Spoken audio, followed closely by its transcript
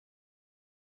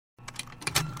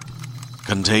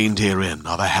Contained herein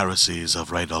are the heresies of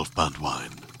Radolf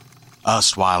Burntwine,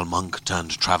 erstwhile monk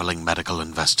turned traveling medical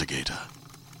investigator.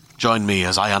 Join me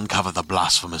as I uncover the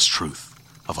blasphemous truth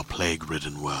of a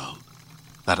plague-ridden world,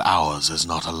 that ours is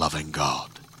not a loving God,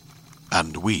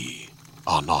 and we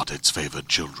are not its favored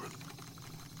children.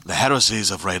 The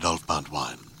heresies of Radolf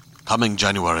Burntwine, coming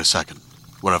January 2nd,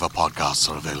 wherever podcasts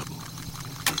are available.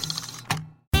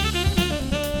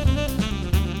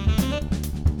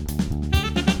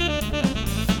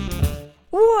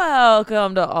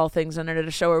 Welcome to All Things Internet,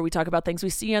 a show where we talk about things we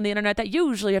see on the internet that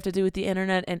usually have to do with the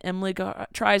internet, and Emily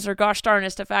tries her gosh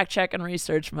darnest to fact check and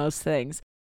research most things.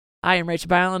 I am Rachel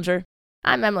Ballinger.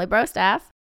 I'm Emily Brostaff.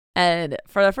 And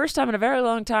for the first time in a very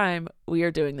long time, we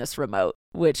are doing this remote,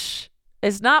 which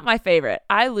is not my favorite.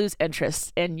 I lose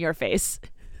interest in your face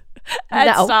and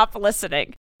stop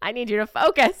listening. I need you to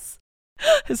focus.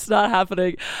 It's not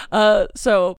happening.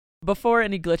 So before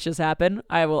any glitches happen,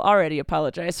 I will already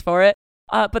apologize for it.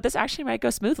 But this actually might go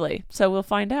smoothly, so we'll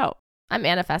find out. I'm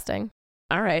manifesting.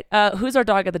 All right. Who's our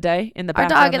dog of the day in the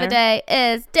background? Our dog of the day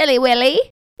is Dilly Willy,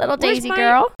 little Daisy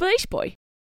girl. Blaze boy.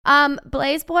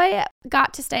 Blaze boy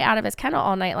got to stay out of his kennel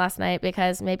all night last night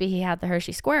because maybe he had the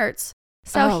Hershey squirts.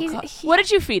 So he what did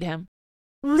you feed him?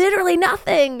 Literally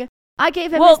nothing. I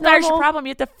gave him Well, his normal... there's your problem.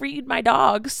 You have to feed my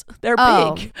dogs. They're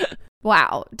big.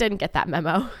 Wow. Didn't get that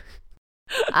memo.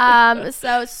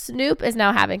 So Snoop is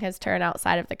now having his turn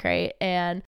outside of the crate,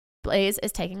 and Blaze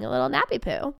is taking a little nappy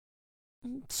poo.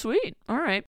 Sweet. All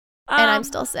right. And I'm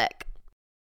still sick.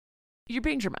 You're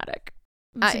being dramatic.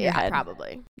 Yeah,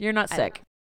 probably. You're not sick.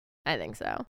 I think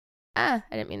so. I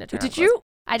didn't mean to turn. Did you?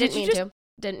 I didn't mean to.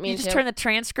 Didn't mean to. You just turn the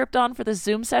transcript on for the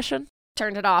Zoom session?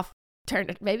 Turned it off.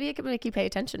 Maybe it could make you pay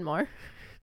attention more.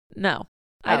 No,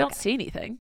 I don't see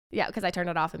anything. Yeah, because I turned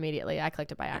it off immediately. I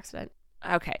clicked it by accident.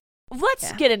 Okay.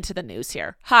 Let's get into the news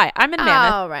here. Hi, I'm in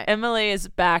Mammoth. Oh, right. Emily is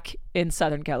back in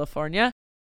Southern California,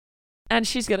 and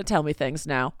she's going to tell me things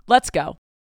now. Let's go.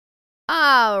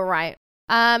 All right.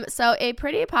 So a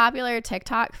pretty popular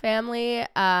TikTok family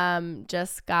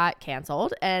just got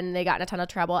canceled, and they got in a ton of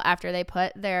trouble after they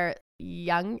put their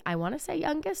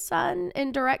youngest son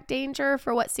in direct danger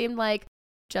for what seemed like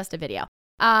just a video.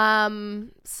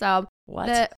 So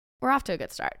what? We're off to a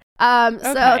good start. Okay.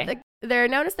 So they're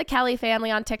known as the Kelly family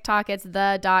on TikTok. It's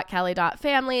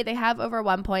the.kelly.family. They have over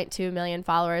 1.2 million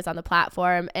followers on the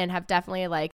platform and have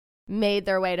definitely made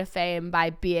their way to fame by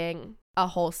being a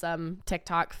wholesome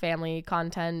TikTok family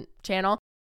content channel.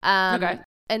 Okay.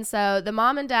 And so the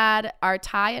mom and dad are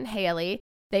Ty and Haley.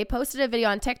 They posted a video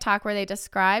on TikTok where they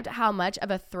described how much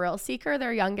of a thrill seeker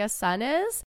their youngest son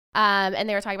is. And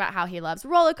they were talking about how he loves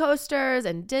roller coasters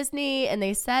and Disney. And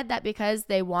they said that because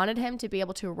they wanted him to be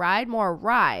able to ride more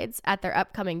rides at their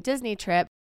upcoming Disney trip,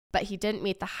 but he didn't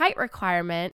meet the height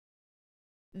requirement,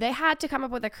 they had to come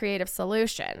up with a creative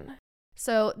solution.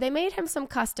 So they made him some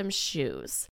custom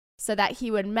shoes so that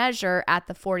he would measure at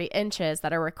the 40 inches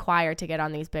that are required to get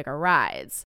on these bigger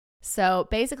rides. So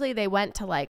basically they went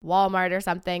to Walmart or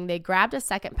something. They grabbed a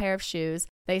second pair of shoes.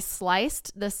 They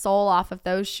sliced the sole off of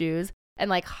those shoes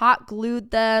and hot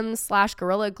glued them /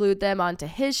 gorilla glued them onto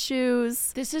his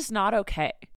shoes. This is not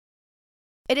okay.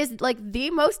 It is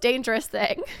the most dangerous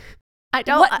thing.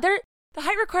 The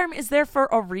height requirement is there for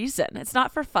a reason. It's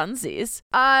not for funsies.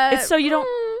 It's so you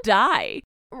don't die.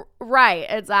 Right,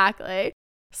 exactly.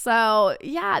 So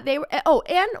yeah, they were. Oh,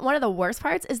 and one of the worst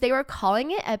parts is they were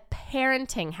calling it a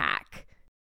parenting hack.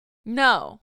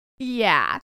 No.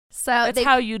 Yeah. So it's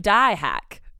how you die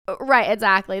hack. Right,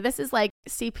 exactly. This is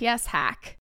CPS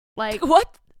hack.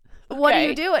 What? What are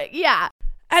you doing? Yeah.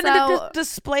 And then to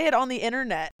display it on the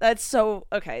internet. That's so,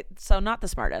 okay. So not the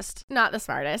smartest. Not the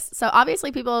smartest. So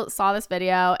obviously people saw this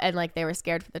video and they were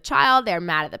scared for the child. They were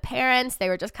mad at the parents. They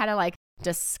were just kind of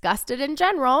disgusted in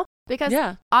general because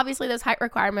obviously those height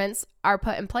requirements are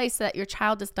put in place so that your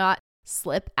child does not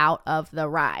slip out of the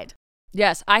ride.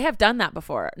 Yes, I have done that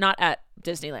before. Not at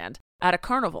Disneyland. At a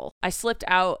carnival. I slipped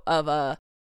out of a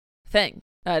thing.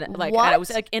 I was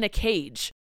in a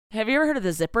cage. Have you ever heard of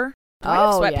the zipper? Do I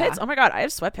have sweat pits? Oh my God, I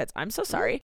have sweat pits. I'm so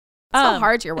sorry. That's how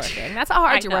hard you're working. That's how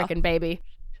hard you're working, baby.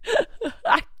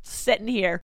 I'm sitting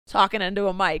here talking into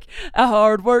a mic. A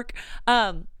hard work.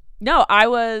 No, I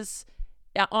was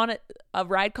on a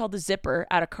ride called the Zipper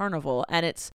at a carnival, and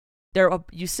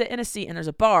you sit in a seat and there's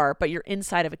a bar, but you're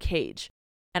inside of a cage.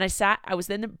 And I was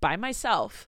then by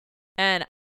myself, and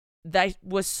that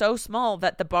was so small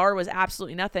that the bar was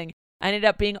absolutely nothing. I ended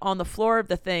up being on the floor of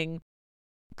the thing,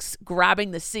 grabbing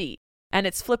the seat, and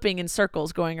it's flipping in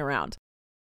circles going around.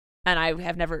 And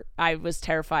I was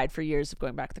terrified for years of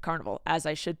going back to the carnival, as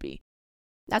I should be.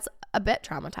 That's a bit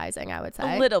traumatizing, I would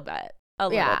say. A little bit.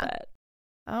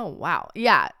 Oh, wow.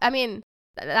 Yeah. I mean,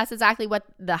 that's exactly what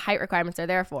the height requirements are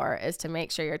there for, is to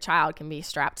make sure your child can be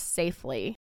strapped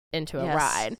safely into a Yes.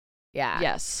 ride. Yeah.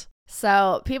 Yes.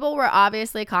 So people were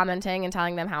obviously commenting and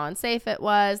telling them how unsafe it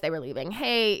was. They were leaving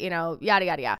hate, yada, yada,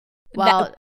 yada.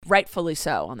 Well, Rightfully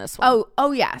so on this one.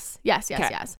 oh, yes. Yes.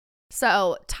 Okay.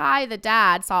 So Ty, the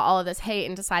dad, saw all of this hate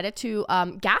and decided to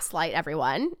gaslight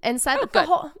everyone and said that the good.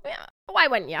 whole, why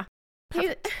wouldn't you? He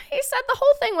said the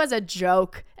whole thing was a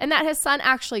joke and that his son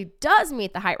actually does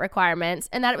meet the height requirements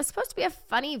and that it was supposed to be a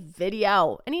funny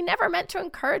video. And he never meant to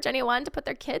encourage anyone to put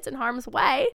their kids in harm's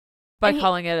way. By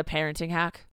calling it a parenting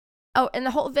hack. Oh, and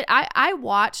the whole I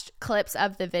watched clips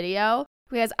of the video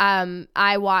because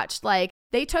I watched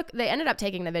they ended up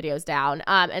taking the videos down.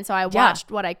 And so I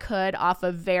watched what I could off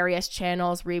of various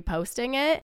channels reposting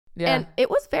it. Yeah. And it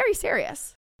was very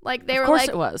serious. Like Of course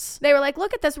it was. They were like,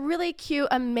 look at this really cute,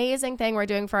 amazing thing we're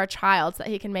doing for our child so that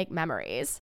he can make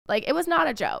memories. Like, it was not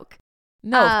a joke.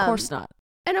 No, of course not.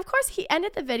 And of course, he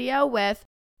ended the video with,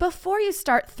 before you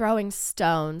start throwing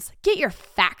stones, get your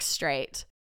facts straight.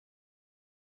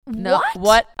 No,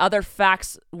 what other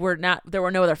facts were not? There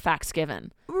were no other facts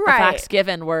given. Right. The facts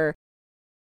given were,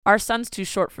 our son's too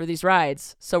short for these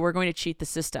rides, so we're going to cheat the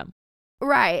system.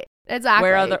 Right. Exactly.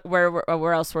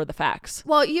 Where else were the facts?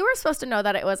 Well, you were supposed to know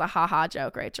that it was a haha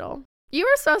joke, Rachel. You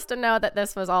were supposed to know that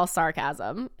this was all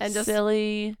sarcasm and just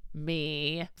silly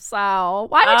me. So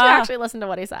why did you actually listen to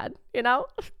what he said? God,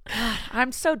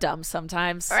 I'm so dumb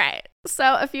sometimes. Right.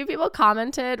 So a few people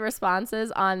commented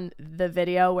responses on the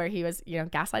video where he was,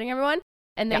 gaslighting everyone,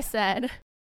 and they said,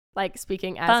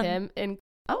 speaking as him in.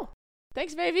 Oh,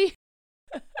 thanks, baby.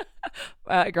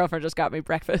 My girlfriend just got me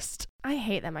breakfast. I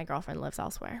hate that my girlfriend lives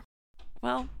elsewhere.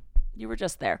 Well, you were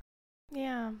just there.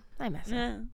 Yeah, I miss it.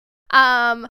 Yeah.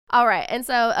 All right. And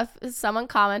so someone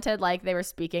commented they were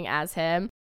speaking as him.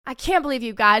 I can't believe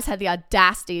you guys had the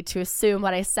audacity to assume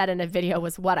what I said in a video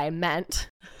was what I meant.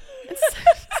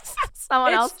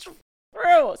 Someone else.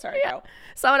 True. Sorry. Yeah.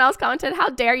 Someone else commented, how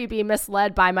dare you be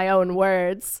misled by my own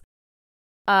words?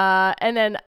 And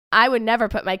then I would never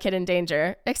put my kid in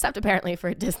danger, except apparently for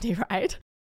a Disney ride.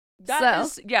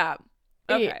 Yeah.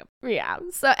 Okay. Yeah.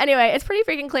 So anyway, it's pretty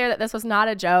freaking clear that this was not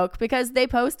a joke because they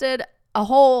posted a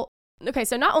whole. Okay,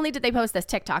 so not only did they post this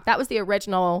TikTok, that was the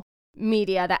original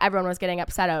media that everyone was getting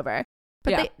upset over.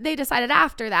 But they decided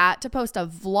after that to post a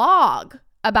vlog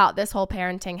about this whole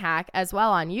parenting hack as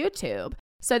well on YouTube.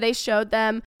 So they showed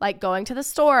them going to the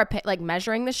store,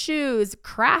 measuring the shoes,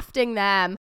 crafting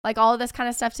them, all of this kind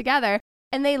of stuff together.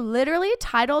 And they literally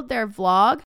titled their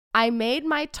vlog, I made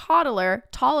my toddler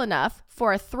tall enough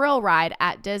for a thrill ride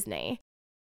at Disney.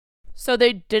 So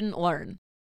they didn't learn.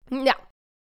 No.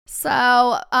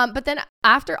 So, but then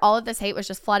after all of this hate was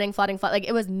just flooding,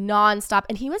 it was nonstop.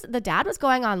 And the dad was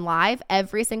going on live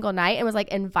every single night and was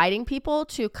inviting people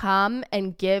to come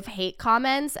and give hate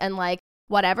comments and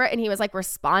whatever. And he was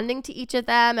responding to each of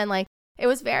them. And it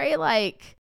was very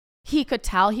he could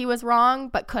tell he was wrong,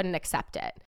 but couldn't accept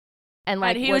it. And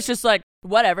he was just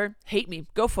whatever, hate me,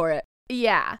 go for it.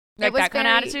 Yeah. It was that kind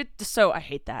of attitude. So I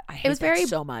hate that. I hate it very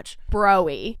so much.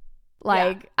 Bro-y.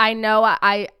 I know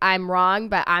I'm wrong,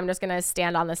 but I'm just going to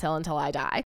stand on this hill until I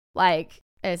die.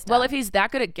 It's dumb. Well, if he's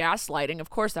that good at gaslighting, of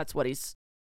course that's what he's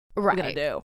going to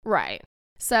do. Right.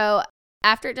 So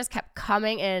after it just kept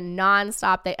coming in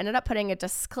nonstop, they ended up putting a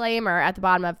disclaimer at the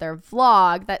bottom of their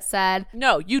vlog that said,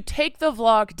 no, you take the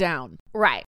vlog down.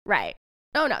 Right.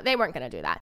 Oh, no, they weren't going to do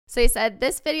that. So he said,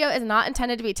 this video is not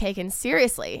intended to be taken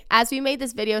seriously, as we made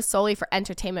this video solely for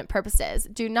entertainment purposes.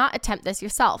 Do not attempt this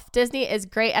yourself. Disney is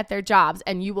great at their jobs,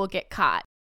 and you will get caught.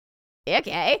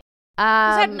 Okay. This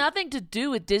had nothing to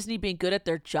do with Disney being good at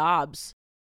their jobs.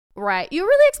 Right. You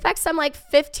really expect some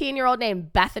 15-year-old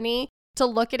named Bethany to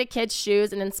look at a kid's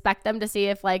shoes and inspect them to see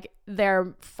if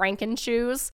they're Franken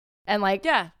shoes? And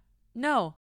yeah.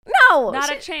 No.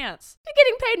 Not a chance. She's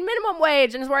getting paid minimum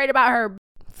wage and is worried about her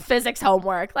physics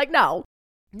homework. No.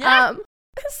 Yeah.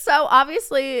 So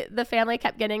obviously the family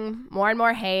kept getting more and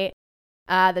more hate.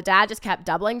 The dad just kept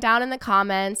doubling down in the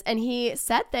comments, and he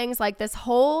said things like this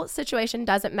whole situation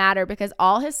doesn't matter because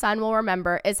all his son will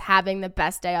remember is having the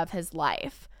best day of his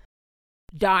life.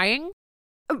 Dying?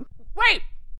 Wait.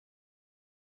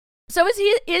 So is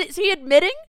he admitting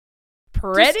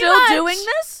pretty still much doing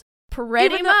this?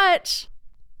 Pretty much.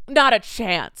 Not a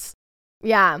chance.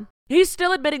 Yeah. He's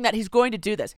still admitting that he's going to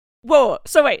do this. Whoa.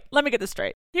 So wait, let me get this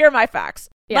straight. Here are my facts.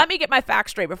 Yeah. Let me get my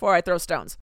facts straight before I throw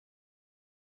stones.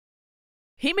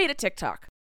 He made a TikTok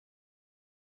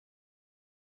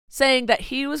saying that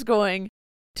he was going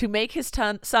to make his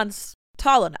son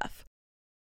tall enough,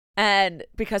 and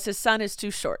because his son is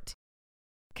too short.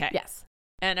 Okay. Yes.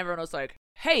 And everyone was like,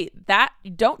 hey,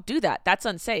 don't do that. That's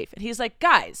unsafe. And he's like,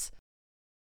 guys,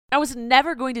 I was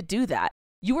never going to do that.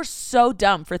 You are so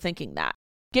dumb for thinking that.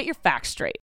 Get your facts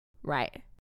straight. Right.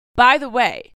 By the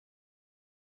way,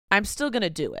 I'm still going to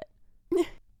do it.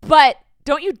 But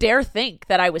don't you dare think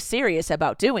that I was serious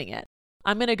about doing it.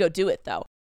 I'm going to go do it, though.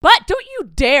 But don't you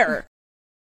dare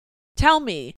tell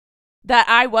me that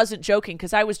I wasn't joking,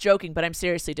 because I was joking, but I'm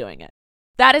seriously doing it.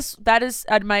 That is,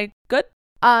 am I good?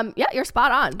 Yeah, you're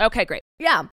spot on. Okay, great.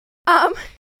 Yeah.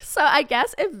 So I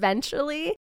guess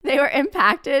eventually they were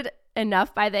impacted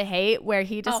enough by the hate where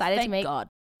he decided to make God.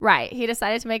 Right. He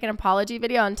decided to make an apology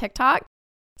video on TikTok.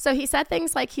 So he said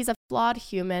things like he's a flawed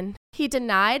human. He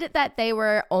denied that they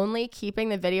were only keeping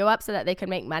the video up so that they could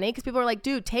make money, because people were like,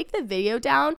 dude, take the video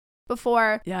down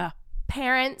before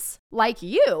parents like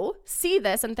you see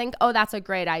this and think, oh, that's a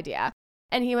great idea.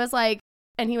 And he was like,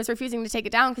 and he was refusing to take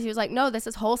it down because he was like, no, this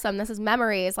is wholesome. This is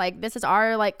memories. Like, this is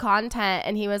our like content.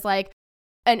 And he was like,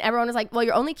 and everyone was like, well,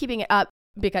 you're only keeping it up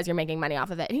because you're making money off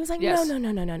of it. And he was like, Yes.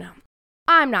 no.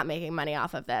 I'm not making money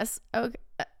off of this. Okay.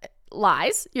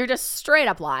 Lies. You're just straight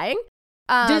up lying.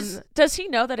 Does he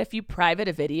know that if you private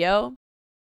a video,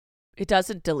 it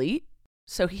doesn't delete?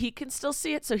 So he can still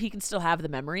see it, so he can still have the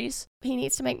memories? He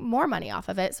needs to make more money off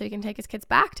of it so he can take his kids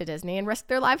back to Disney and risk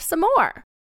their lives some more.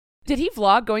 Did he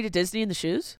vlog going to Disney in the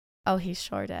shoes? Oh, he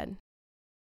sure did.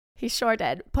 He sure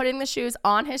did. Putting the shoes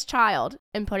on his child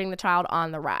and putting the child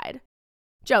on the ride.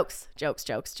 Jokes.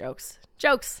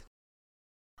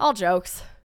 All jokes.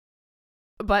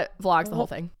 But vlogs the whole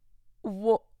thing.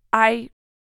 Well,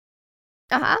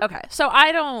 Uh-huh. Okay,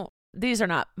 so these are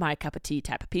not my cup of tea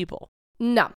type of people.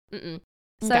 No. Mm-mm.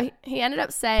 So Okay. he ended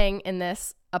up saying in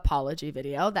this apology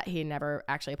video that he never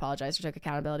actually apologized or took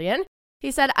accountability in.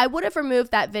 He said, I would have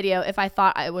removed that video if I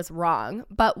thought I was wrong.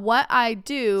 But what I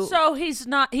do... So he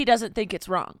doesn't think it's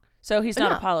wrong. So he's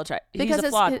not No, apologizing. because He's a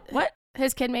flawed... What?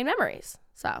 His kid made memories.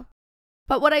 So...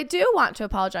 But what I do want to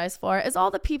apologize for is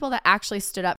all the people that actually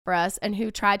stood up for us and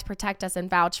who tried to protect us and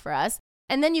vouch for us.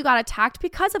 And then you got attacked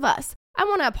because of us. I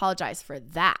want to apologize for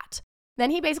that.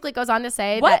 Then he basically goes on to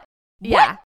say What? that... Yeah.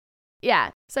 What?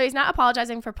 Yeah. So he's not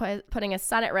apologizing for putting his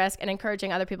son at risk and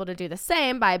encouraging other people to do the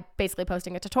same by basically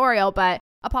posting a tutorial, but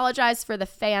apologized for the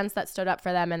fans that stood up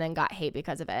for them and then got hate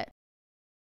because of it.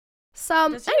 So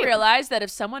Does he realize that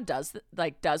if someone does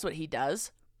what he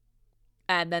does,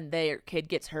 and then their kid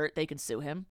gets hurt, they can sue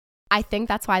him? I think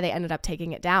that's why they ended up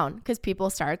taking it down, because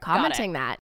people started commenting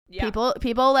that. Yeah.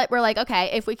 People that were like, okay,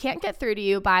 if we can't get through to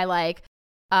you by like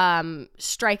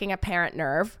striking a parent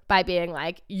nerve by being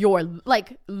like, you're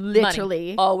like literally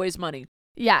Money. Always money.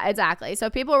 Yeah, exactly. So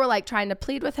people were like trying to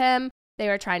plead with him. They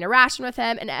were trying to ration with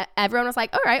him. And everyone was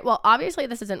like, all right, well, obviously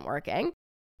this isn't working.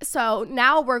 So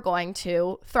now we're going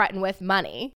to threaten with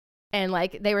money. And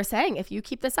like they were saying, if you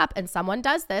keep this up and someone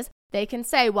does this, they can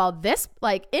say, well, this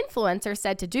like influencer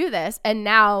said to do this. And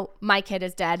now my kid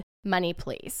is dead. Money,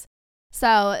 please.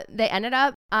 So they ended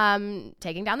up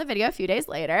taking down the video a few days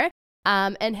later.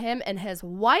 And him and his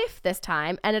wife this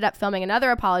time ended up filming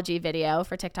another apology video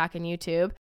for TikTok and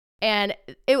YouTube. And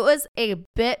it was a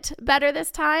bit better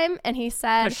this time. And he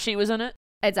said... Because she was in it?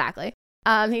 Exactly.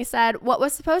 He said, what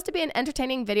was supposed to be an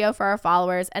entertaining video for our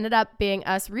followers ended up being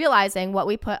us realizing what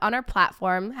we put on our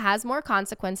platform has more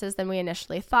consequences than we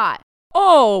initially thought.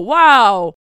 Oh,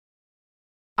 wow.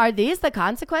 Are these the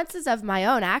consequences of my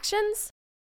own actions?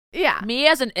 Yeah. Me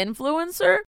as an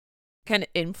influencer can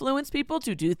influence people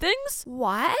to do things?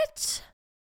 What?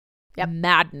 Yep.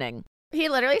 Maddening. He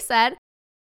literally said,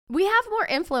 we have more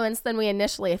influence than we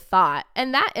initially thought,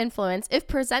 and that influence, if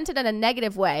presented in a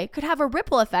negative way, could have a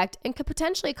ripple effect and could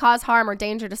potentially cause harm or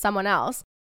danger to someone else.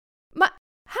 How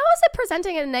is it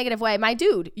presenting in a negative way? My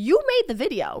dude, you made the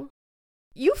video.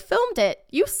 You filmed it.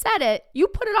 You said it. You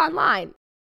put it online.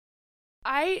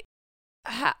 I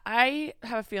have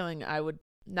a feeling I would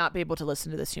not be able to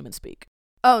listen to this human speak.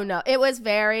 Oh, no. It was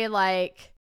very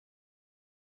like,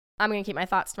 I'm going to keep my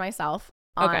thoughts to myself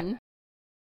on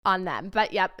them.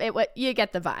 But yep, you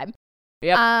get the vibe.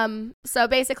 Yep. So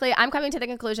basically, I'm coming to the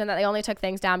conclusion that they only took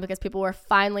things down because people were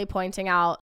finally pointing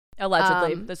out,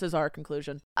 Allegedly. This is our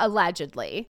conclusion.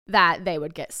 Allegedly, that they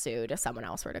would get sued if someone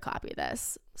else were to copy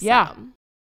this. So, Yeah.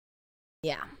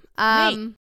 Yeah.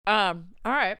 Neat. All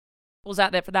right. Was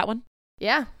that it for that one?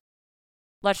 Yeah.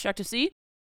 Let's check to see.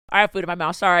 I have food in my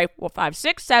mouth. Sorry. 4, 5,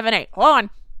 6, 7, 8. Hold on.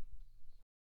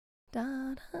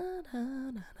 Da, da,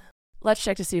 da, da. Let's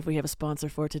check to see if we have a sponsor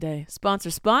for today. Sponsor.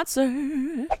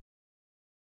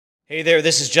 Hey there,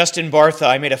 this is Justin Bartha.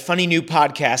 I made a funny new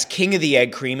podcast, King of the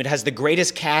Egg Cream. It has the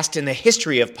greatest cast in the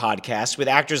history of podcasts with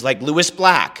actors like Louis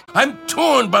Black, I'm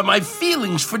torn by my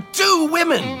feelings for two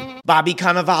women. Bobby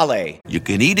Cannavale, You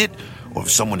can eat it, or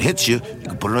if someone hits you, you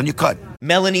can put it on your cut.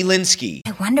 Melanie Linsky,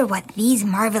 I wonder what these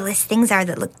marvelous things are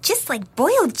that look just like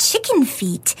boiled chicken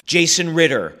feet. Jason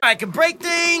Ritter, I can break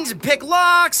things and pick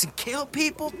locks and kill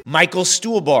people. Michael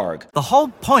Stuhlbarg, The whole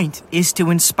point is to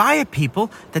inspire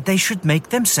people that they should make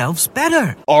themselves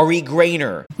better. Ari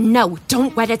Grainer, No,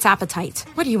 don't whet its appetite.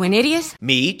 What are you, an idiot?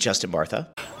 me, Justin Bartha,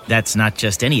 That's not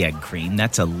just any egg cream,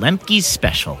 that's a Lemke's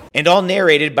special. and all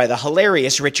narrated by the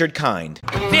hilarious Richard Kind.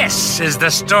 This is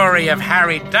the story of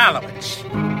Harry Dalowitz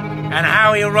and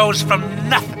how he rose from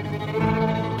nothing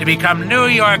to become New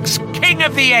York's King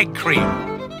of the Egg Cream.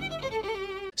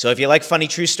 So if you like funny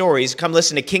true stories, come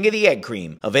listen to King of the Egg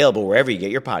Cream, available wherever you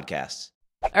get your podcasts.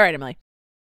 All right, Emily.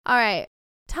 All right.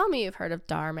 Tell me you've heard of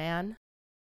Darman.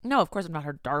 No, of course I've not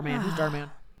heard Darman. Who's Darman?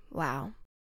 Wow.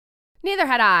 Neither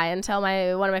had I until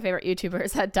one of my favorite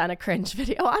YouTubers had done a cringe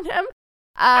video on him.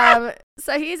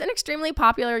 So he's an extremely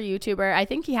popular YouTuber. I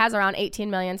think he has around 18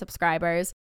 million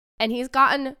subscribers. And he's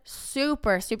gotten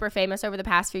super, super famous over the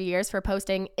past few years for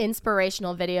posting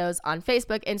inspirational videos on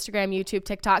Facebook, Instagram, YouTube,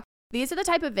 TikTok. These are the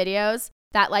type of videos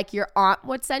that like your aunt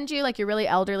would send you, like your really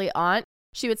elderly aunt.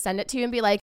 She would send it to you and be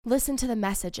like, listen to the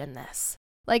message in this.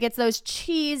 Like it's those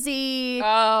cheesy,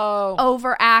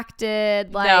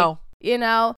 overacted, like, No. you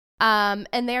know,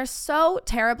 and they're so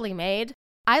terribly made.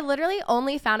 I literally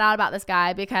only found out about this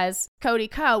guy because Cody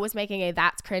Ko was making a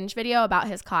That's Cringe video about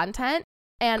his content.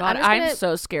 And God, I'm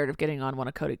so scared of getting on one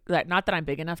of Cody. Not that I'm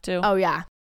big enough to. Oh, yeah.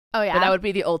 Oh, yeah. But that would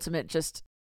be the ultimate just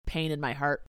pain in my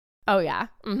heart. Oh, yeah.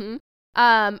 Mm-hmm.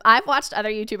 I've watched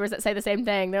other YouTubers that say the same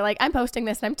thing. They're like, I'm posting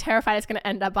this and I'm terrified it's going to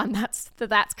end up on the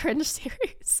That's Cringe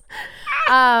series.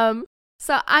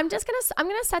 So I'm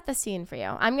gonna set the scene for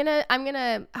you. I'm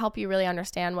gonna help you really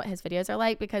understand what his videos are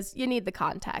like because you need the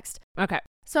context. Okay.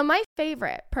 So my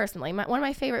favorite, personally, one of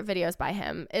my favorite videos by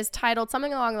him is titled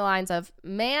something along the lines of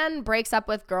 "Man breaks up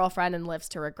with girlfriend and lives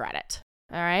to regret it."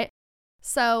 All right.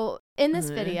 So in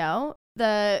this video,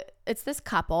 it's this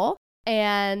couple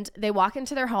and they walk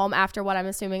into their home after what I'm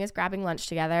assuming is grabbing lunch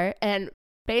together, and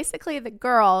basically the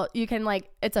girl, you can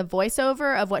it's a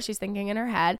voiceover of what she's thinking in her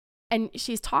head. And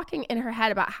she's talking in her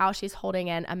head about how she's holding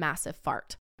in a massive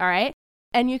fart. All right.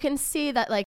 And you can see that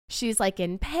she's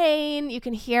in pain. You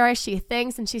can hear as she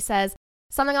thinks. And she says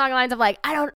something along the lines of I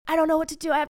don't know what to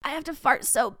do. I have to fart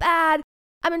so bad.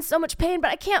 I'm in so much pain,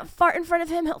 but I can't fart in front of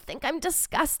him. He'll think I'm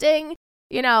disgusting.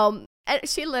 You know, and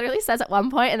she literally says at one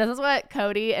point, and this is what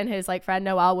Cody and his friend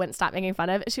Noelle wouldn't stop making fun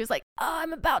of. She was like, oh,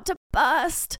 I'm about to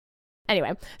bust.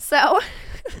 Anyway, so.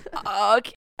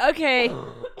 Okay.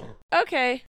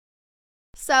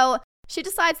 So she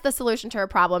decides the solution to her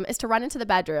problem is to run into the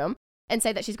bedroom and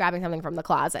say that she's grabbing something from the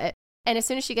closet. And as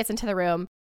soon as she gets into the room,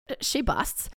 she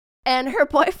busts. And her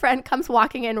boyfriend comes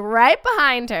walking in right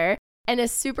behind her and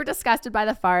is super disgusted by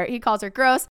the fart. He calls her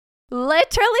gross,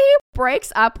 literally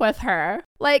breaks up with her.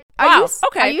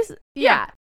 Okay. Yeah.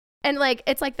 And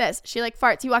it's like this. She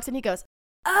farts. He walks in, he goes,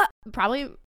 probably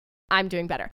I'm doing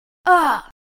better.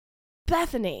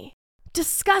 Bethany,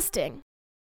 disgusting.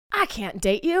 I can't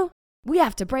date you. We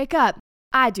have to break up.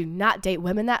 I do not date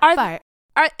women that fart.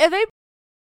 Are they?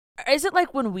 Is it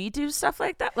when we do stuff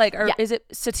like that? Is it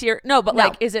satire? No, but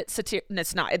No. is it satire?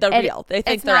 It's not. They're real. They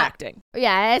think they're acting.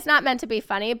 Yeah, it's not meant to be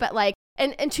funny, but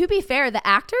and to be fair, the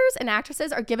actors and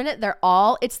actresses are giving it their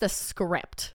all. It's the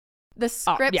script. The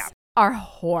scripts are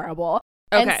horrible.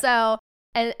 Okay. And so,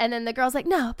 and then the girl's like,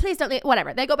 no, please don't leave.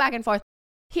 Whatever. They go back and forth.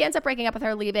 He ends up breaking up with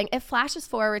her, leaving. It flashes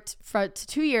forward to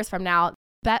 2 years from now.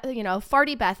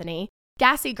 Farty Bethany,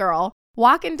 gassy girl,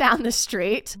 walking down the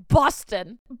street.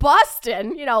 Boston, left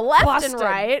and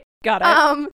right. Got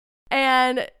it.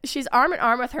 And she's arm in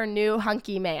arm with her new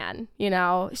hunky man.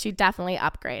 She definitely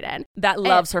upgraded. That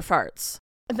loves her farts.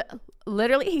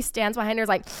 Literally, he stands behind her, is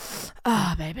like,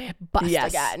 oh, baby, bust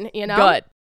again, Good.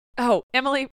 Oh,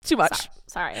 Emily, too much.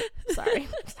 Sorry.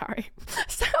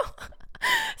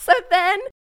 So then,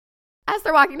 as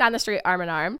they're walking down the street arm in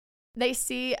arm, they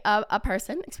see a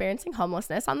person experiencing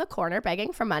homelessness on the corner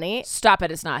begging for money. Stop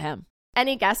it. It's not him.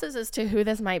 Any guesses as to who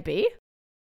this might be?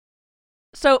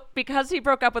 So because he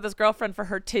broke up with his girlfriend for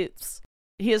her tooths,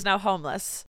 he is now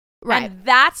homeless. Right. And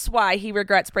that's why he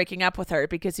regrets breaking up with her,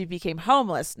 because he became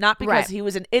homeless, not because he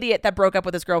was an idiot that broke up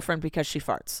with his girlfriend because she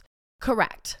farts.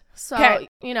 Correct. So,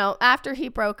 after he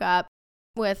broke up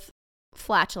with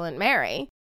flatulent Mary,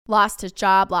 lost his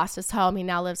job, lost his home, he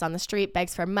now lives on the street,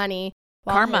 begs for money.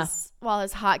 While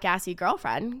his hot, gassy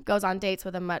girlfriend goes on dates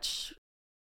with a much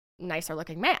nicer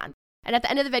looking man. And at the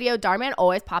end of the video, Darman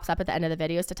always pops up at the end of the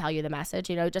videos to tell you the message,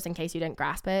 just in case you didn't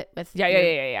grasp it with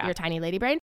your tiny lady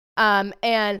brain.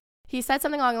 And he said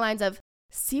something along the lines of,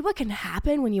 see what can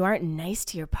happen when you aren't nice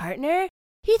to your partner?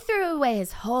 He threw away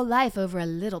his whole life over a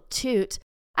little toot.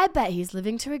 I bet he's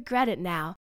living to regret it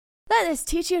now. Let this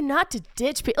teach you not to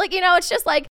ditch people. It's just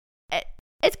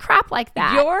it's crap like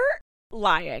that. You're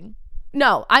lying.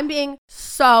 No, I'm being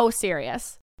so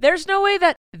serious. There's no way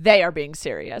that they are being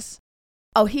serious.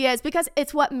 Oh, he is, because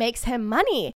it's what makes him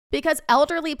money. Because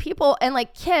elderly people and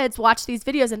kids watch these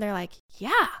videos and they're like,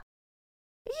 yeah.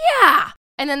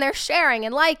 And then they're sharing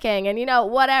and liking and,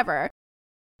 whatever.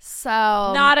 So.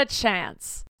 Not a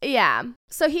chance. Yeah.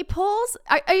 So he pulls.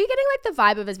 Are you getting the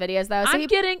vibe of his videos though? So I'm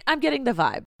getting the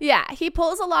vibe. Yeah. He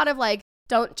pulls a lot of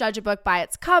don't judge a book by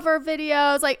its cover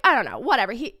videos. I don't know,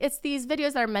 whatever. It's these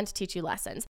videos that are meant to teach you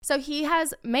lessons. So he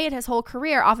has made his whole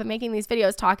career off of making these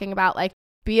videos talking about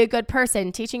be a good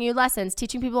person, teaching you lessons,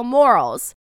 teaching people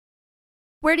morals.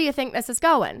 Where do you think this is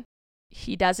going?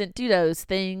 He doesn't do those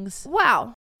things.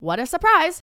 Wow. What a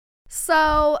surprise.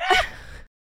 So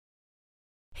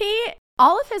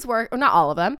all of his work, or not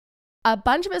all of them, a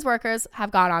bunch of his workers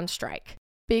have gone on strike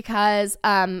because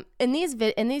in these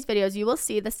videos, you will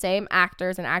see the same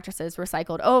actors and actresses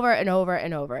recycled over and over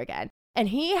and over again. And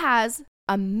he has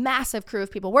a massive crew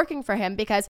of people working for him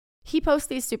because he posts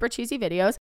these super cheesy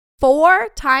videos 4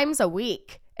 times a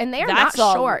week, and they are not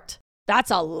short.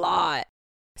 That's a lot.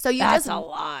 So that's a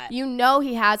lot. He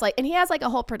has and he has a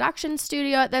whole production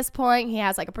studio at this point. He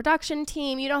has a production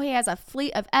team. He has a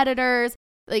fleet of editors.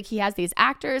 He has these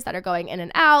actors that are going in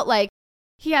and out.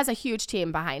 He has a huge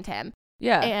team behind him.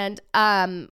 Yeah.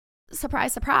 And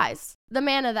surprise, surprise, the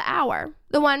man of the hour,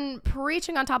 the one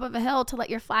preaching on top of a hill to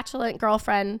let your flatulent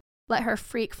girlfriend let her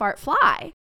freak fart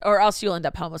fly, or else you'll end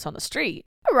up homeless on the street.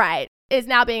 Right. Is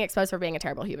now being exposed for being a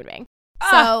terrible human being.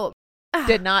 So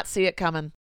did not see it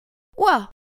coming. Whoa.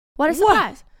 What a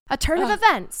surprise. A turn of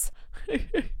events.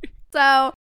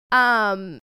 So,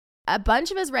 a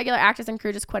bunch of his regular actors and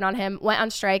crew just quit on him, went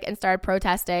on strike, and started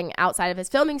protesting outside of his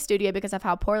filming studio because of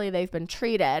how poorly they've been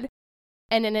treated.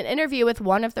 And in an interview with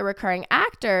one of the recurring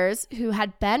actors who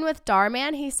had been with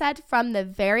Darman, he said from the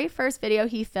very first video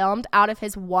he filmed out of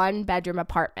his 1-bedroom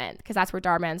apartment, because that's where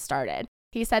Darman started,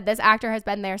 he said this actor has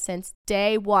been there since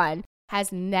day one,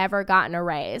 has never gotten a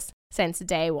raise since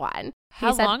day one.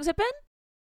 How long's it been?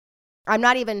 I'm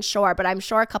not even sure, but I'm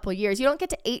sure a couple years. You don't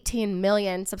get to 18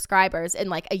 million subscribers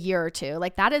in a year or two.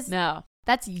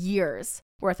 That's years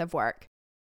worth of work.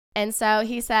 And so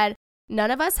he said,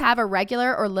 none of us have a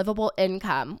regular or livable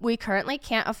income. We currently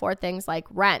can't afford things like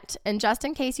rent. And just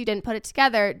in case you didn't put it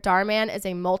together, Darman is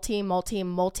a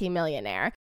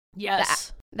multi-millionaire.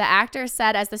 Yes. The actor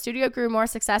said as the studio grew more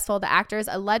successful, the actors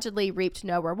allegedly reaped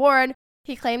no reward.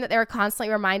 He claimed that they were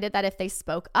constantly reminded that if they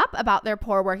spoke up about their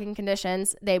poor working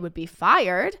conditions, they would be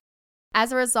fired.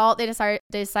 As a result, they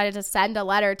decided to send a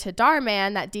letter to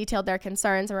Darman that detailed their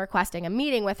concerns and requesting a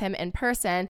meeting with him in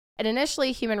person. And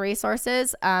initially, Human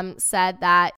Resources said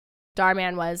that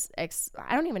Darman was,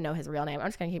 I don't even know his real name. I'm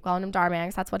just going to keep calling him Darman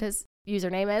because that's what his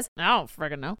username is. I don't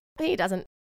friggin' know. He doesn't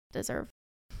deserve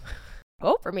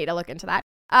for me to look into that.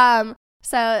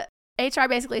 So HR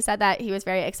basically said that he was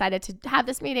very excited to have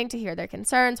this meeting to hear their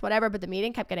concerns, whatever, but the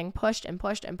meeting kept getting pushed and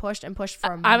pushed and pushed and pushed for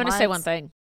months. I'm going to say one thing.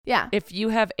 Yeah. If you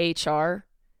have HR,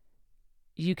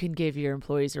 you can give your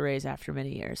employees a raise after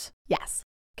many years. Yes.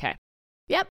 Okay.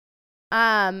 Yep.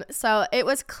 So it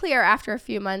was clear after a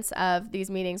few months of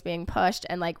these meetings being pushed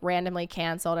and randomly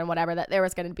canceled and whatever that there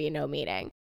was going to be no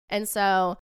meeting. And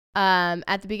so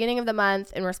at the beginning of the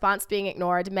month, in response to being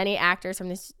ignored, many actors from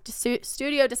the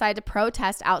studio decided to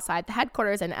protest outside the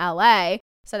headquarters in LA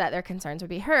so that their concerns would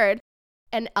be heard.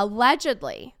 And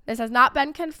allegedly, this has not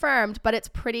been confirmed, but it's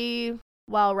pretty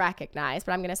well recognized,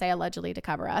 but I'm going to say allegedly to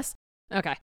cover us.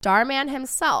 Okay. Darman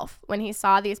himself, when he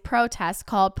saw these protests,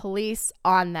 called police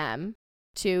on them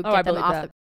to get them off.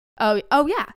 Oh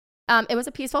yeah. It was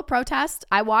a peaceful protest.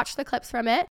 I watched the clips from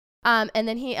it. And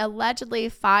then he allegedly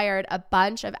fired a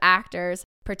bunch of actors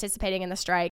participating in the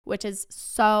strike, which is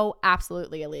so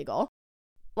absolutely illegal.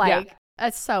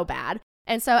 It's so bad.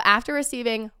 And so after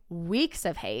receiving weeks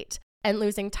of hate and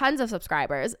losing tons of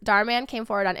subscribers, Darman came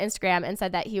forward on Instagram and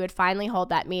said that he would finally hold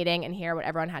that meeting and hear what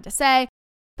everyone had to say.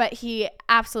 But he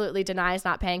absolutely denies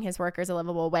not paying his workers a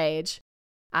livable wage.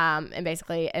 And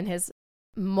basically in his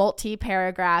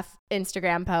multi-paragraph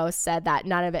Instagram post said that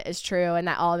none of it is true and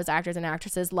that all of his actors and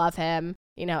actresses love him,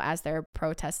 as they're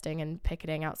protesting and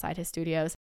picketing outside his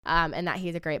studios, and that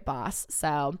he's a great boss.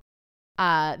 So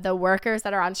the workers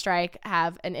that are on strike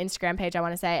have an Instagram page, I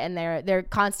want to say, and they're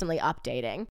constantly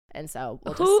updating. And so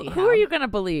we'll just see who are you going to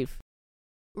believe?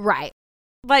 Right.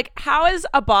 Like, how is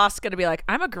a boss going to be like,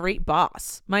 I'm a great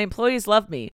boss, my employees love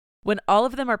me, when all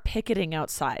of them are picketing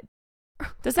outside?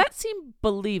 Does that seem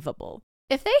believable?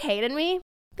 If they hated me,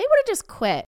 they would have just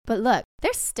quit. But look,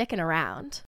 they're sticking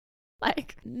around.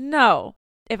 Like, no.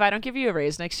 If I don't give you a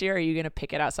raise next year, are you going to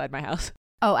picket outside my house?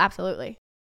 oh, absolutely.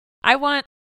 I want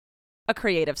a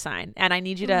creative sign, and I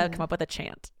need you to come up with a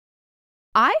chant.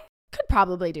 I could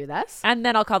probably do this. And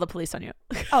then I'll call the police on you.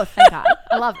 Oh, thank God.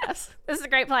 I love this. This is a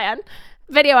great plan.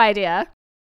 Video idea.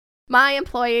 My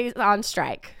employees on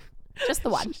strike. Just the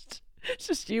one. It's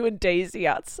just you and Daisy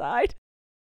outside.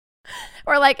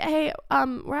 Or like, hey,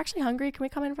 we're actually hungry. Can we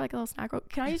come in for like a little snack?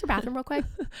 Can I use your bathroom real quick?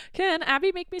 Can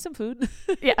Abby make me some food?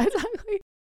 Yeah, exactly.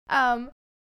 I'm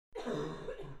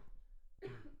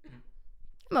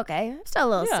okay. I'm still a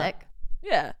little sick.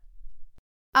 Yeah.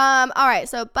 All right.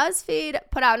 So BuzzFeed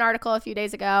put out an article a few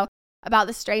days ago about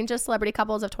the strangest celebrity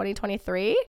couples of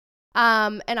 2023.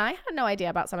 And I had no idea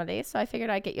about some of these, so I figured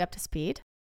I'd get you up to speed.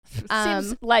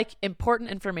 Seems like important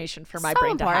information for my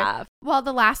brain to have. Well,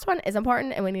 the last one is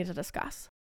important, and we need to discuss.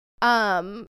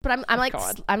 But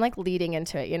I'm like leading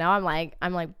into it. You know, I'm like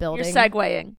building. You're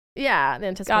segueing. Yeah, the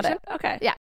anticipation. Got it. Okay.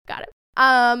 Yeah, got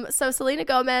it. So Selena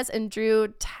Gomez and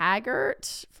Drew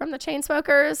Taggart from the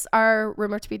Chainsmokers are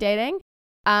rumored to be dating.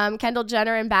 Kendall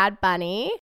Jenner and Bad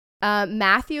Bunny.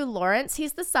 Matthew Lawrence,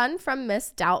 he's the son from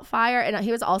Miss Doubtfire, and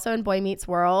he was also in Boy Meets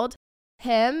World.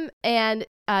 Him and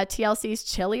TLC's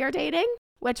Chili are dating,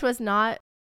 which was not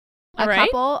a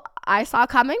couple I saw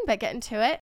coming, but get into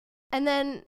it. And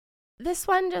then this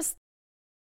one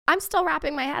I'm still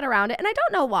wrapping my head around it, and I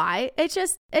don't know why.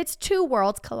 It's two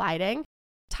worlds colliding.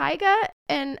 Tyga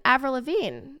and Avril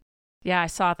Lavigne. Yeah, I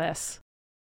saw this.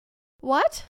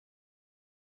 What?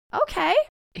 Okay.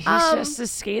 He's just a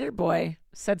skater boy.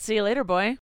 Said, see you later,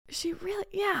 boy. She really,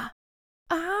 yeah.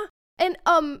 Uh-huh. And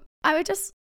I would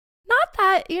just, not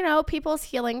that, you know, people's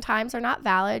healing times are not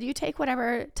valid. You take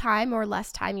whatever time or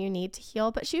less time you need to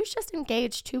heal, but she was just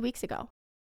engaged 2 weeks ago.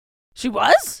 She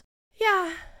was?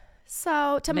 Yeah.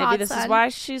 So, to maybe this is why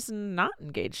she's not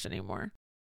engaged anymore.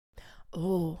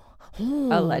 Oh.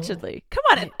 Allegedly. Come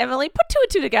on, Emily, put two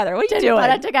and two together. What are you doing? Put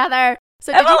it together.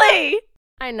 So Emily!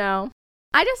 I know.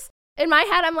 In my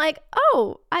head, I'm like,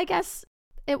 oh, I guess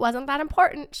it wasn't that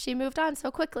important. She moved on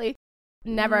so quickly.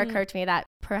 Never occurred to me that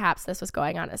perhaps this was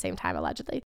going on at the same time,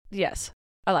 allegedly. Yes,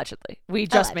 allegedly. We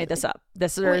just made this up.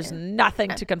 There's nothing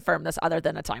to confirm this other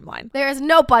than a timeline. There is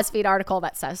no BuzzFeed article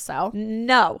that says so.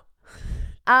 No.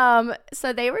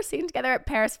 So they were seen together at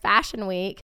Paris Fashion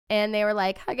Week, and they were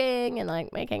like hugging and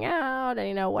like making out and,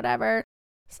 you know, whatever.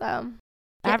 So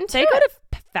they go to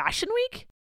Fashion Week?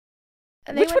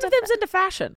 Which one of them's into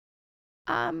fashion?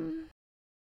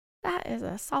 That is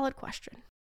a solid question.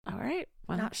 All right.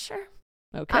 Well, not sure.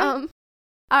 Okay. All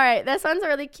right. This one's a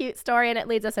really cute story, and it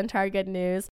leads us into our good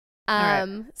news.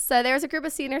 So there's a group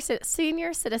of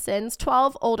senior citizens,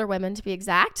 12 older women to be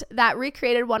exact, that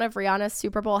recreated one of Rihanna's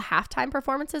Super Bowl halftime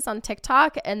performances on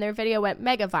TikTok, and their video went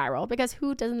mega viral because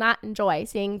who does not enjoy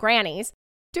seeing grannies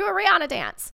do a Rihanna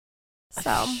dance?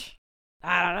 So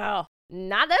I don't know.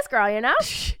 Not this girl, you know?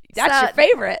 That's your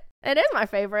favorite. It is my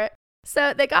favorite.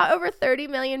 So they got over 30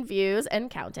 million views and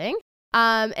counting.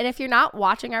 And if you're not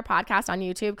watching our podcast on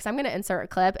YouTube, because I'm going to insert a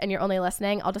clip and you're only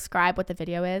listening, I'll describe what the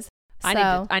video is.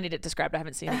 I need it described. I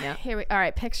haven't seen it yet. All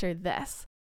right, picture this.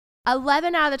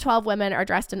 11 out of the 12 women are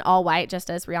dressed in all white, just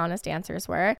as Rihanna's dancers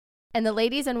were. And the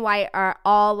ladies in white are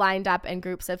all lined up in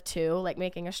groups of two, like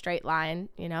making a straight line,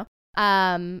 you know.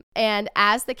 And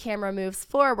as the camera moves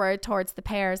forward towards the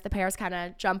pairs kind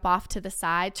of jump off to the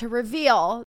side to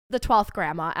reveal the 12th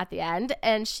grandma at the end.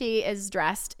 And she is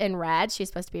dressed in red. She's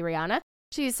supposed to be Rihanna.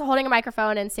 She's holding a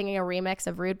microphone and singing a remix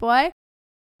of Rude Boy.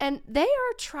 And they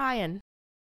are trying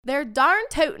their darn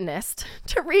totenist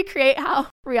to recreate how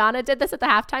Rihanna did this at the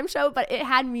halftime show, but it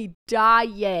had me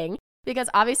dying because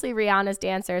obviously Rihanna's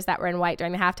dancers that were in white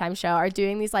during the halftime show are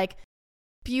doing these like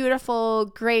beautiful,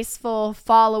 graceful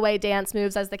fall away dance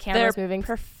moves as the camera's moving.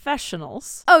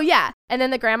 Professionals. Oh yeah. And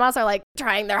then the grandmas are like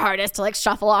trying their hardest to like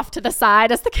shuffle off to the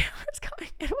side as the camera's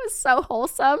going. It was so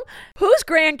wholesome. Whose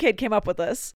grandkid came up with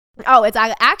this? Oh, it's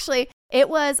actually, it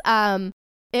was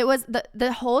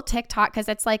the whole TikTok, because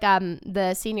it's like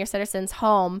the senior citizens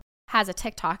home has a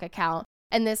TikTok account,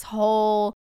 and this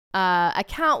whole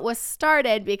account was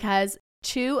started because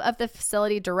two of the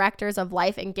facility directors of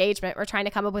Life Engagement were trying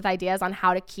to come up with ideas on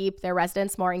how to keep their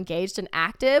residents more engaged and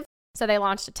active. So they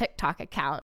launched a TikTok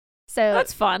account. So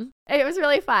that's fun. It was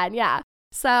really fun. Yeah.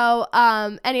 So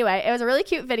anyway, it was a really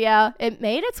cute video. It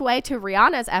made its way to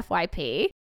Rihanna's FYP.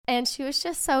 And she was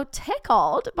just so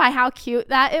tickled by how cute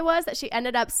that it was that she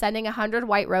ended up sending 100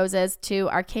 white roses to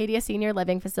Arcadia Senior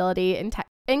Living Facility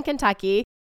in Kentucky.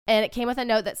 And it came with a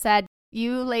note that said,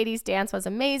 "You ladies' dance was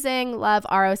amazing. Love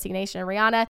ROC Nation and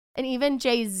Rihanna." And even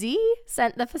Jay-Z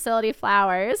sent the facility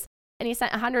flowers. And he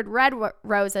sent 100 red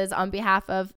roses on behalf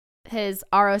of his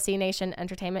ROC Nation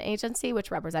Entertainment Agency, which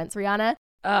represents Rihanna.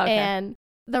 Oh, okay. And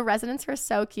the residents were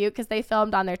so cute because they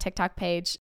filmed on their TikTok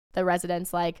page the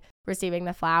residents like receiving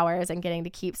the flowers and getting to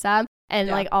keep some. And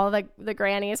like all the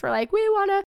grannies were like, "We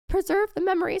want to preserve the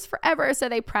memories forever." So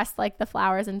they pressed like the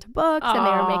flowers into books and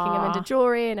they were making them into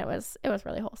jewelry. And it was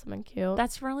really wholesome and cute.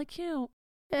 That's really cute.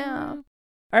 Yeah. All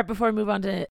right, before we move on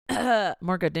to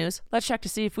more good news, let's check to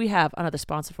see if we have another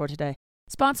sponsor for today.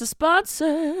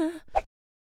 Sponsor.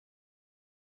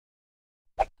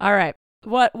 All right.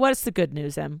 What's the good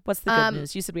news, Em? What's the good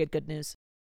news? You said we had good news.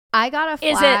 I got a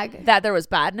flag. Is it that there was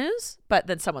bad news, but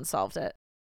then someone solved it?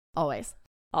 Always.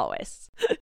 All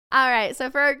right. So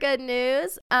for our good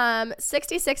news,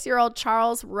 66-year-old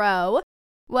Charles Rowe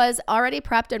was already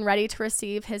prepped and ready to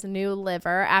receive his new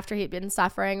liver after he'd been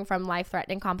suffering from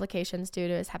life-threatening complications due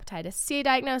to his hepatitis C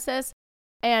diagnosis.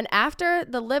 And after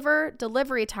the liver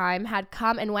delivery time had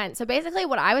come and went. So basically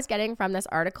what I was getting from this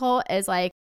article is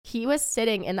like he was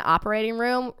sitting in the operating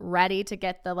room ready to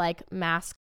get the like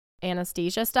mask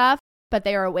anesthesia stuff, but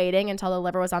they were waiting until the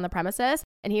liver was on the premises,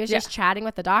 and he was just chatting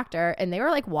with the doctor, and they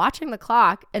were like watching the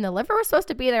clock, and the liver was supposed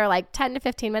to be there like 10 to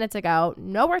 15 minutes ago,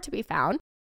 nowhere to be found.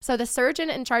 So the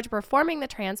surgeon in charge of performing the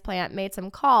transplant made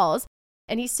some calls,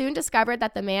 and he soon discovered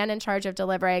that the man in charge of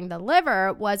delivering the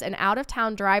liver was an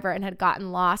out-of-town driver and had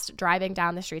gotten lost driving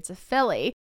down the streets of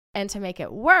Philly. And to make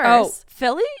it worse,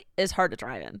 Philly is hard to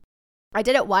drive in. I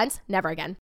did it once, never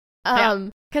again.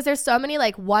 Because there's so many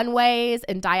like one ways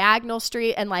and diagonal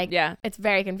street and like it's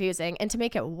very confusing. And to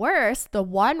make it worse, the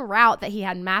one route that he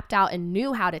had mapped out and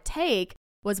knew how to take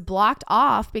was blocked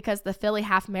off because the Philly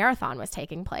half marathon was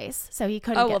taking place. So he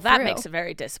couldn't get that through. makes it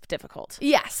very difficult.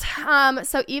 Yes.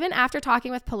 So even after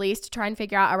talking with police to try and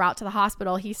figure out a route to the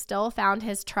hospital, he still found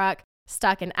his truck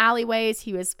stuck in alleyways.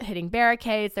 He was hitting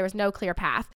barricades. There was no clear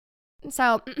path.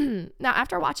 So now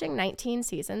after watching 19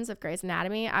 seasons of Grey's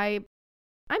Anatomy,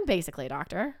 I'm basically a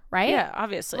doctor, right? Yeah,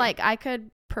 obviously. Like I could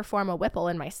perform a Whipple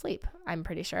in my sleep, I'm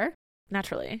pretty sure.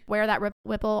 Naturally. Where that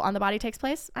Whipple on the body takes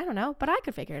place, I don't know, but I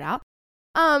could figure it out.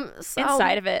 So,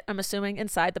 inside of it, I'm assuming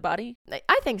inside the body?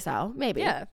 I think so, maybe.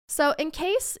 Yeah. So in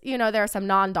case, there are some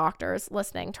non-doctors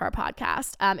listening to our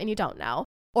podcast and you don't know,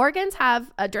 organs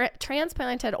have,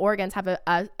 transplanted organs have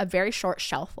a very short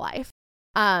shelf life.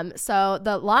 So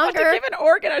the longer... To give an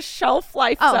organ a shelf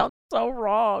life sounds so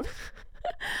wrong.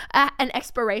 An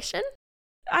expiration?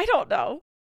 I don't know.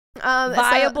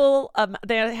 Viable.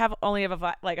 They only have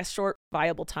a short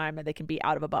viable time that they can be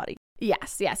out of a body.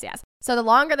 Yes. So the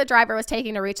longer the driver was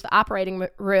taking to reach the operating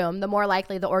room, the more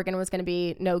likely the organ was going to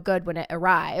be no good when it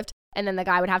arrived. And then the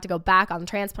guy would have to go back on the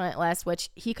transplant list, which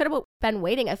he could have been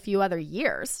waiting a few other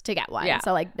years to get one. Yeah.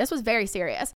 So this was very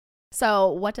serious.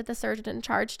 So what did the surgeon in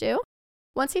charge do?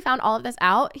 Once he found all of this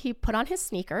out, he put on his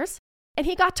sneakers and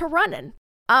he got to running.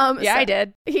 I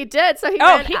did. He did. So he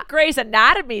Grey's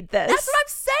Anatomy this. That's what I'm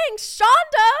saying.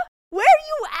 Shonda, where are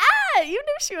you at? You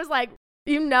knew she was like,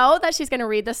 that she's going to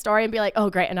read this story and be like, oh,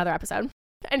 great, another episode.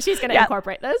 And she's going to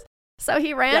incorporate this. So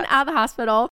he ran out of the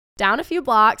hospital, down a few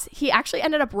blocks. He actually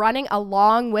ended up running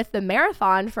along with the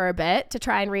marathon for a bit to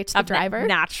try and reach the driver.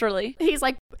 Naturally. He's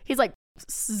like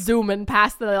zooming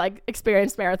past the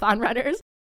experienced marathon runners.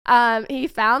 He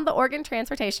found the organ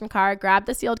transportation car, grabbed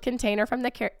the sealed container from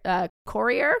the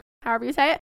courier, however you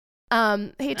say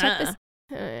it.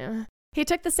 He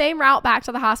took the same route back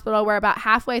to the hospital, where about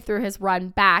halfway through his run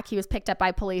back, he was picked up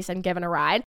by police and given a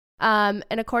ride. And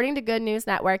according to Good News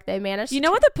Network, they managed. You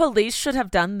know what the police should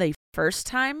have done the first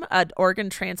time an organ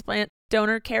transplant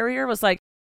donor carrier was like,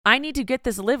 I need to get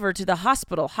this liver to the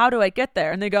hospital. How do I get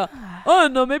there? And they go, oh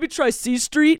no, maybe try C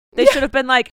Street. They should have been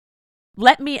like,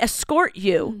 let me escort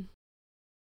you.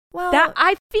 Well, that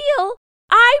I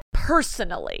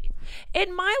personally,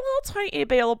 in my little tiny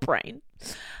Bale brain,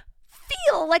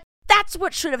 feel like that's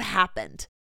what should have happened.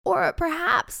 Or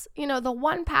perhaps, the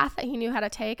one path that he knew how to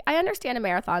take. I understand a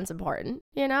marathon's important,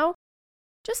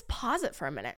 Just pause it for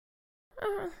a minute.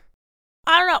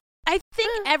 I don't know. I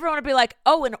think everyone would be like,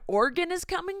 oh, an organ is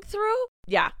coming through?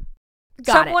 Yeah.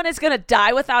 Someone is going to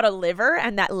die without a liver,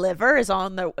 and that liver is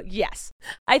on the... Yes.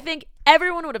 I think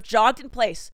everyone would have jogged in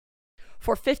place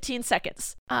for 15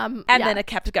 seconds, and then it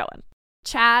kept going.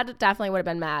 Chad definitely would have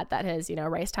been mad that his,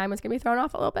 race time was going to be thrown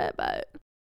off a little bit, but...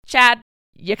 Chad,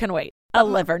 you can wait. A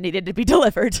liver needed to be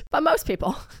delivered. But most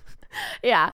people.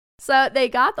 Yeah. So they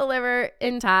got the liver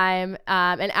in time.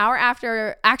 An hour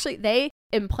after, actually, they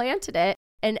implanted it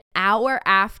an hour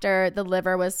after the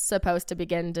liver was supposed to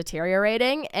begin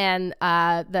deteriorating. And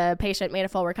the patient made a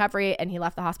full recovery and he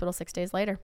left the hospital 6 days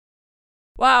later.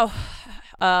 Wow.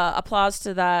 Applause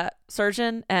to that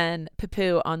surgeon and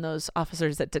poo on those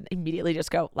officers that didn't immediately just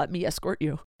go, let me escort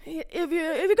you. If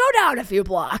you go down a few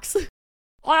blocks.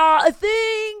 I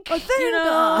think. You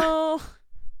know.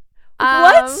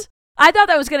 What? I thought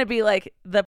that was going to be like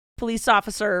the police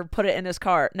officer put it in his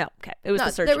car. No, okay. It was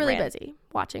the surgeon. They're really busy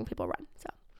watching people run. So,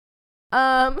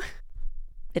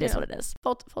 it is what it is.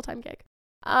 Full-time gig.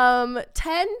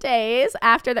 10 days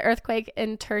after the earthquakes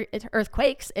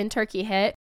in Turkey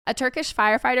hit, a Turkish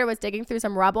firefighter was digging through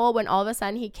some rubble when all of a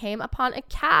sudden he came upon a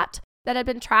cat that had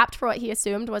been trapped for what he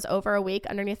assumed was over a week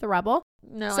underneath the rubble.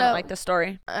 No, I don't like this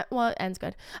story. Well, it ends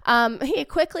good. He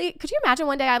quickly, could you imagine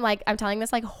one day I'm telling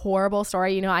this like horrible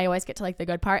story. You know, I always get to like the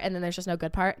good part and then there's just no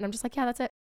good part. And I'm just like, yeah, that's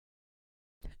it.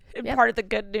 Part of the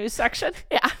good news section.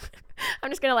 Yeah.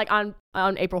 I'm just going to like on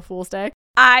April Fool's Day.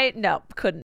 I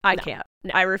can't.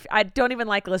 No. I don't even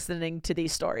like listening to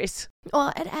these stories.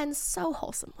 Well, it ends so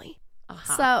wholesomely.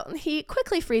 So he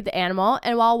quickly freed the animal,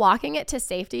 and while walking it to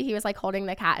safety, he was like holding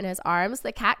the cat in his arms.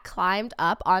 The cat climbed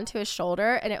up onto his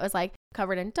shoulder, and it was like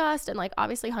covered in dust and like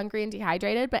obviously hungry and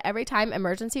dehydrated. But every time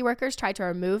emergency workers tried to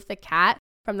remove the cat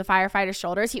from the firefighter's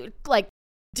shoulders, he would like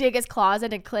dig his claws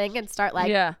in and cling and start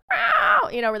like, "Meow,"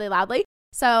 you know, really loudly.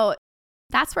 So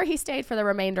that's where he stayed for the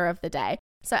remainder of the day.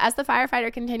 So as the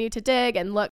firefighter continued to dig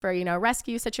and look for, you know,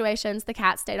 rescue situations, the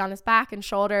cat stayed on his back and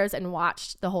shoulders and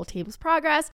watched the whole team's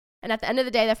progress. And at the end of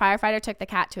the day, the firefighter took the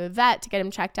cat to a vet to get him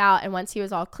checked out. And once he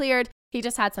was all cleared, he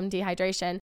just had some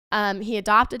dehydration. He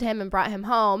adopted him and brought him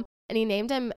home. And he named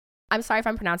him, I'm sorry if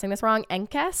I'm pronouncing this wrong,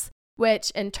 Enkes,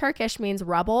 which in Turkish means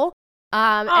rubble.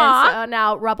 And so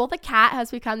now Rubble the cat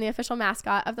has become the official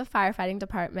mascot of the firefighting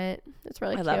department. It's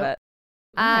really cute. I love it.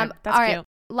 That's all right, cute.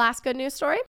 Last good news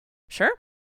story. Sure.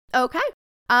 Okay.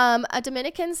 A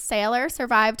Dominican sailor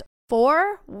survived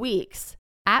 4 weeks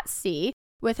at sea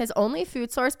with his only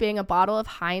food source being a bottle of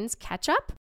Heinz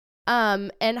ketchup.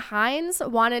 And Heinz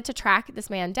wanted to track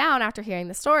this man down after hearing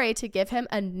the story to give him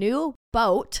a new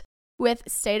boat with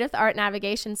state-of-the-art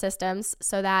navigation systems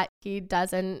so that he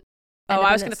doesn't... I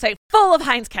was going to say full of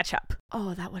Heinz ketchup.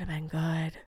 Oh, that would have been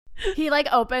good. He like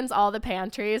opens all the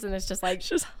pantries and it's just like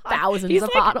just thousands of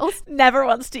bottles. Never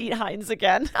wants to eat Heinz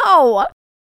again. Oh.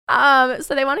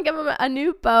 So they want to give him a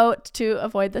new boat to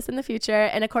avoid this in the future.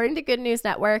 And according to Good News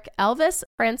Network, Elvis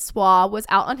Francois was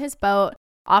out on his boat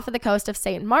off of the coast of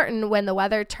St. Martin when the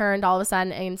weather turned all of a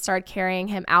sudden and started carrying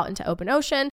him out into open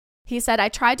ocean. He said, I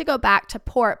tried to go back to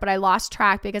port, but I lost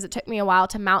track because it took me a while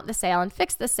to mount the sail and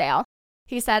fix the sail.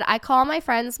 He said, I call my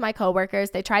friends, my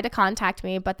coworkers. They tried to contact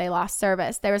me, but they lost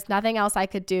service. There was nothing else I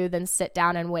could do than sit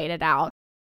down and wait it out.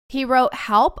 He wrote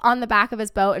help on the back of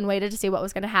his boat and waited to see what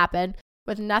was going to happen.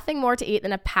 With nothing more to eat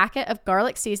than a packet of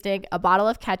garlic seasoning, a bottle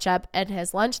of ketchup, and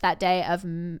his lunch that day of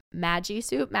Maggi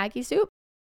soup.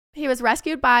 He was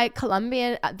rescued by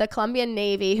the Colombian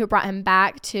Navy, who brought him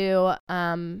back to,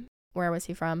 where was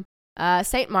he from?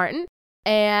 St. Martin,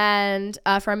 and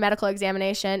for a medical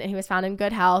examination, and he was found in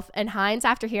good health. And Heinz,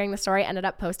 after hearing the story, ended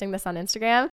up posting this on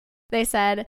Instagram. They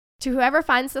said, to whoever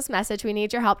finds this message, we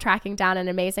need your help tracking down an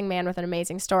amazing man with an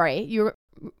amazing story.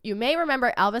 You may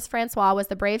remember Elvis Francois was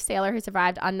the brave sailor who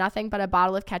survived on nothing but a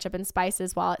bottle of ketchup and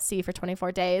spices while at sea for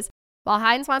 24 days. While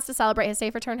Heinz wants to celebrate his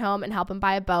safe return home and help him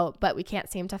buy a boat, but we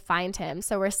can't seem to find him.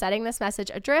 So we're setting this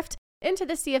message adrift into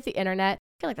the sea of the internet.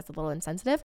 I feel like that's a little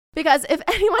insensitive because if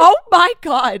anyone... Oh my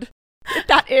God.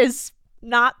 That is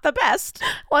not the best.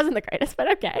 Wasn't the greatest,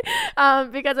 but okay.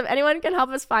 Because if anyone can help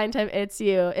us find him, it's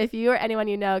you. If you or anyone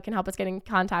you know can help us get in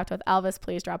contact with Elvis,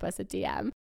 please drop us a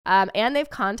DM. And they've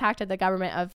contacted the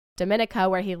government of Dominica,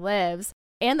 where he lives,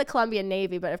 and the Colombian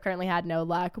Navy, but have currently had no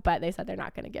luck. But they said they're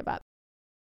not going to give up.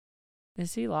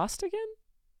 Is he lost again?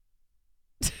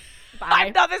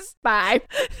 Bye. Bye.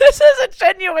 This is a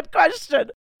genuine question.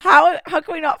 How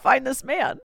can we not find this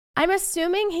man? I'm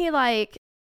assuming he like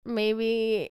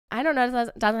maybe, I don't know,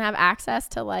 doesn't have access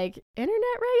to like internet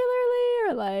regularly,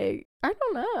 or like, I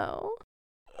don't know.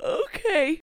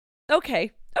 Okay,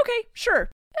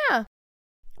 sure. Yeah.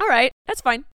 All right, that's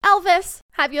fine. Elvis,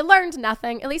 have you learned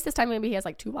nothing? At least this time maybe he has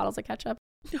like 2 bottles of ketchup.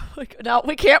 No,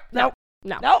 we can't. No.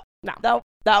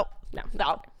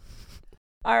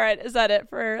 All right, is that it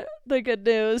for the good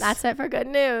news? That's it for good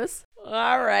news.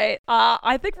 All right.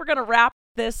 I think we're going to wrap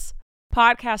this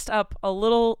podcast up a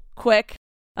little quick,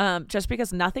 just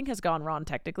because nothing has gone wrong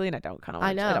technically, and I don't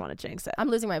want to jinx it. I'm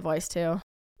losing my voice too.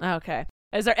 Okay.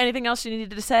 Is there anything else you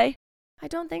needed to say? I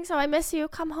don't think so. I miss you.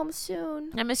 Come home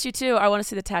soon. I miss you too. I want to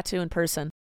see the tattoo in person.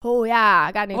 Oh, yeah.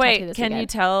 I got a new tattoo Wait, this can weekend. you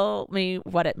tell me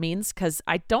what it means? Because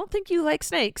I don't think you like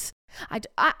snakes. I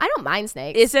don't mind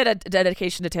snakes. Is it a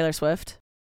dedication to Taylor Swift?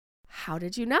 How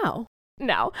did you know?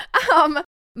 No.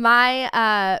 My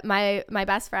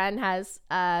best friend has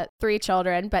 3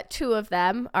 children, but 2 of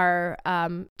them are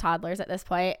toddlers at this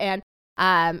point. And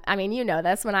I mean, you know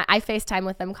this, when I FaceTime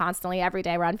with them constantly every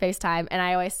day, we're on FaceTime, and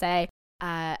I always say,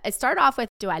 it started off with,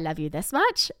 do I love you this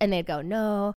much? And they'd go,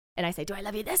 no. And I say, do I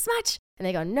love you this much? And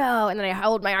they go, no. And then I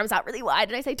hold my arms out really wide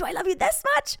and I say, do I love you this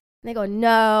much? And they go,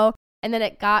 no. And then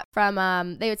it got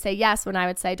from, they would say yes when I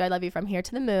would say, do I love you from here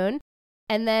to the moon?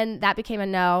 And then that became a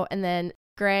no. And then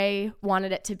Gray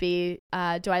wanted it to be,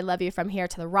 do I love you from here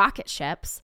to the rocket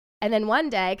ships? And then one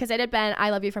day, because it had been, I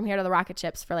love you from here to the rocket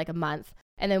ships for like a month.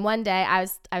 And then one day I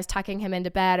was tucking him into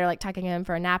bed or like tucking him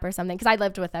for a nap or something, because I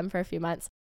lived with them for a few months.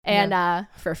 And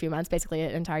for a few months, basically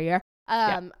an entire year.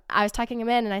 I was tucking him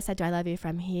in and I said, do I love you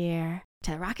from here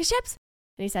to the rocket ships?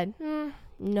 And he said,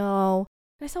 no.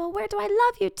 And I said, well, where do I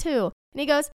love you to? And he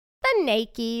goes, the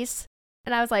Nakies.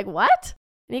 And I was like, what?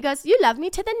 And he goes, you love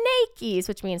me to the Nakies,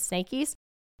 which means snakies.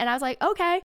 And I was like,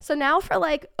 okay. So now for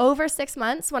like over 6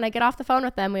 months, when I get off the phone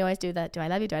with them, we always do the, do I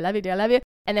love you? Do I love you? Do I love you?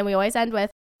 And then we always end with,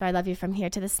 do I love you from here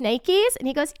to the snakies? And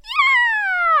he goes,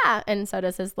 yeah. And so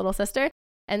does his little sister.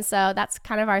 And so that's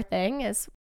kind of our thing, is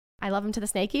I love him to the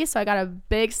snakies. So I got a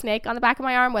big snake on the back of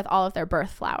my arm with all of their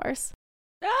birth flowers.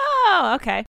 Oh,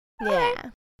 okay. Yeah.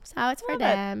 So it's for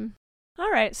them. All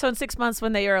right. So in 6 months,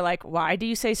 when they are like, why do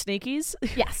you say sneakies?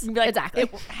 Yes, You'd be like, exactly.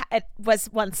 It was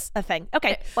once a thing.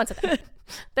 Okay. Once a thing.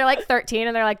 They're like 13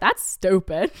 and they're like, that's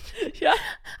stupid. Yeah.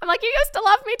 I'm like, you used to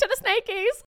love me to the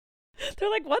snakies.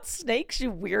 They're like, what snakes,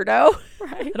 you weirdo?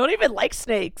 Right. I don't even like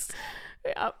snakes.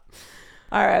 Yeah.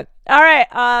 All right.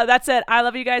 That's it. I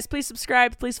love you guys. Please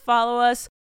subscribe. Please follow us.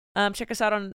 Check us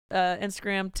out on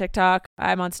Instagram, TikTok.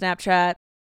 I'm on Snapchat.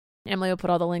 Emily will put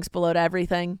all the links below to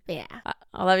everything. Yeah.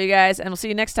 I love you guys, and we'll see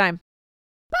you next time.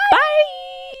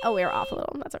 Bye. Oh, we were off a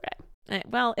little. That's okay.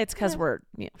 Well, it's because we're,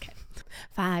 okay.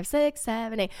 5, 6,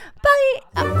 7, 8. Bye.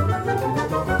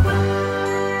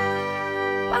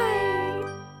 Bye.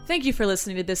 Thank you for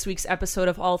listening to this week's episode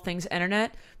of All Things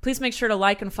Internet. Please make sure to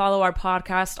like and follow our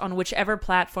podcast on whichever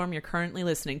platform you're currently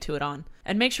listening to it on.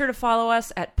 And make sure to follow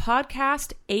us at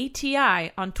Podcast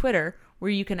ATI on Twitter,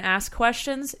 where you can ask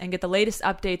questions and get the latest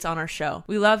updates on our show.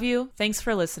 We love you. Thanks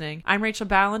for listening. I'm Rachel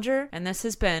Ballinger, and this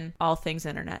has been All Things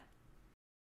Internet.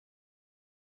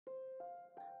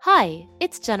 Hi,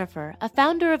 it's Jennifer, a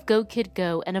founder of Go Kid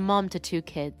Go and a mom to 2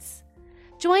 kids.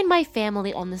 Join my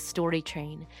family on the story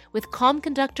train with calm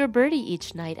conductor Birdie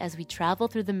each night as we travel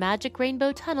through the magic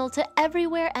rainbow tunnel to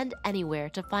everywhere and anywhere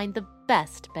to find the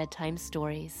best bedtime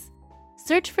stories.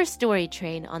 Search for Story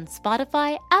Train on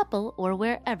Spotify, Apple, or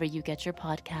wherever you get your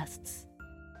podcasts.